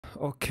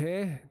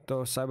Okay तो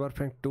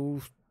cyberpunk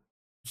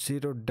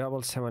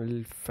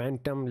 2077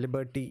 Phantom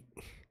liberty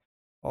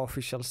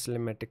official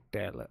cinematic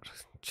trailer,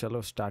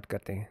 चलो start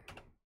करते हैं,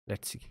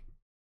 let's see.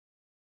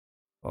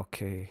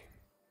 Okay,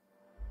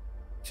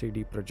 CD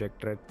Projekt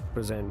Red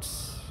presents.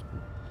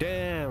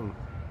 Damn.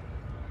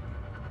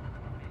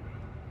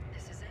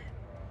 This is it.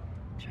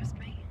 Trust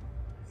me.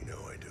 You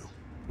know I do.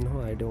 No,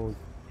 I don't.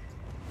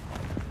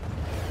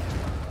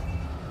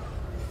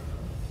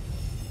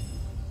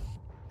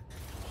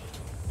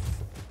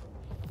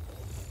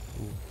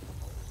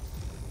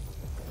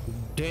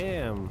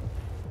 Damn.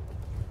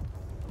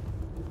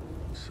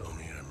 So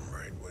me, I'm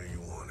right where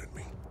you wanted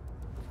me.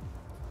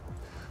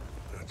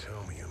 Now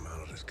tell me I'm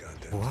out of this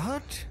goddamn.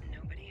 What?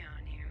 Nobody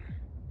on you.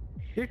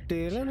 ये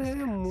trailer है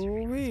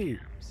movie.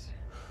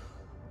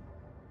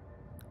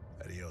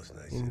 Adios,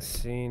 nice.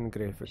 Insane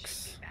graphics.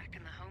 Should be back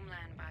in the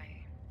homeland by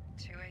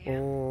 2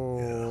 a.m.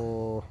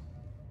 Oh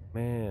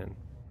man.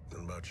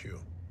 What about you?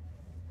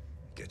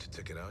 Get your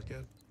ticket out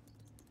yet?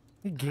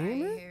 ये I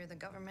game है? hear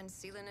the government's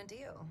sealing a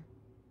deal.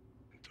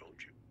 I told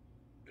you.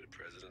 You're the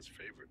president's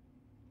favorite.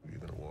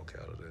 You're gonna walk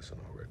out of this on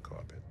a red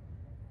carpet.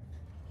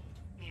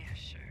 Yeah,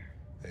 sure.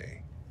 Hey,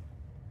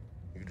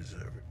 you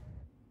deserve it.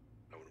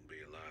 I wouldn't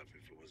be alive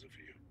if it wasn't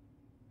for you.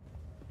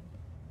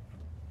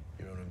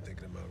 You know what I'm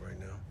thinking about right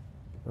now?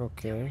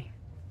 Okay.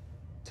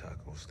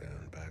 Taco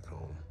stand back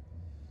home.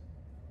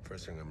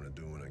 First thing I'm gonna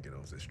do when I get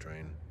off this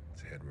train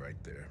is head right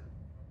there.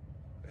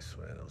 I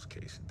swear those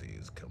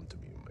quesadillas come to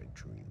me in my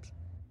dreams.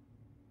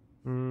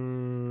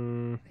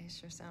 They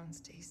sure sounds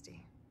tasty.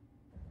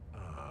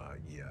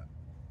 Yeah.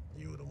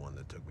 You were the one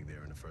that took me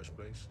there in the first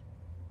place?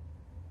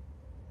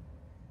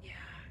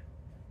 Yeah.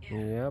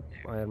 Yep,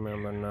 I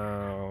remember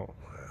now.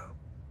 Wow.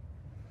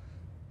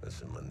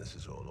 Listen, when this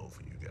is all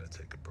over, you gotta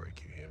take a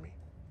break, you hear me?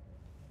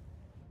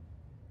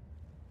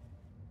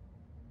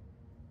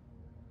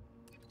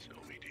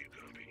 Tell me, do you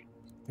copy?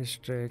 He's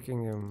tracking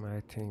him,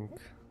 I think.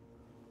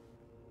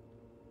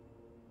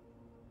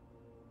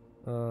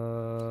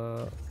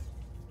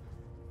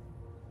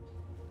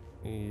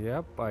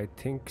 Yep, I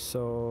think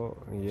so.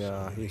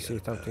 Yeah, he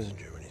sees something.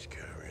 And he's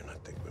carrying. I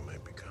think we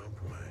might be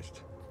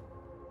compromised.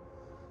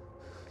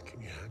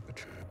 Can you hack the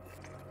train?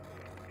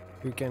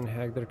 We can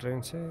hack the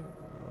train, say?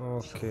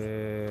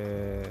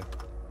 Okay.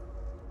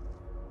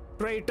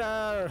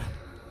 Traitor!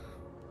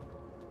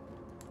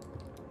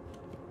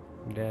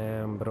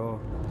 Damn, bro.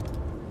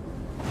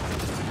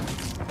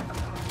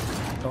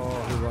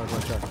 Oh, he got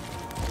one shot.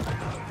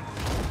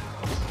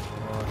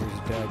 Oh, he's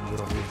dead,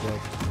 bro. He's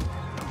dead.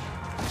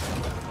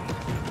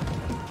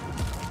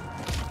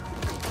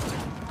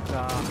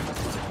 Ah.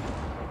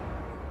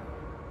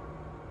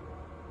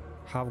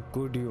 How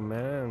good you,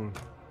 man.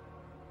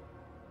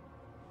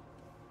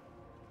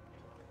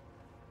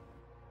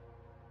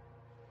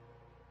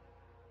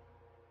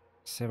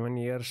 Seven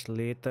years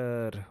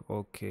later,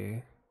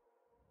 okay.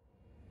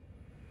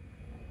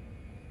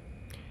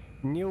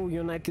 New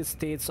United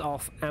States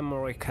of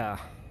America.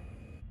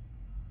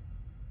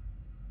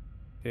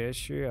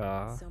 Yes, you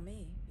are. So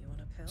me, you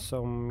want a pill?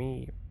 So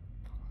me.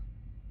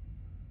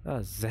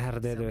 जहर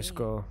दे दो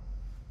इसको.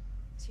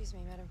 Excuse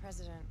me, Madam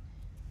President.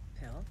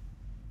 Pill?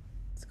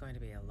 It's going to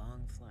be a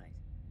long flight.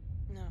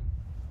 No,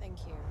 thank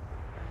you.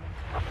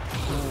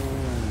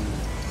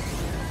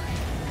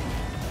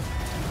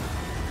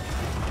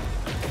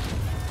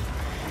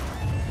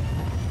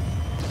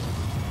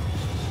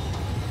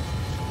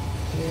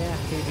 Yeah,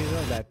 he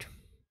deserved that.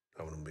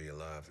 I wouldn't be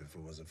alive if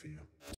it wasn't for you.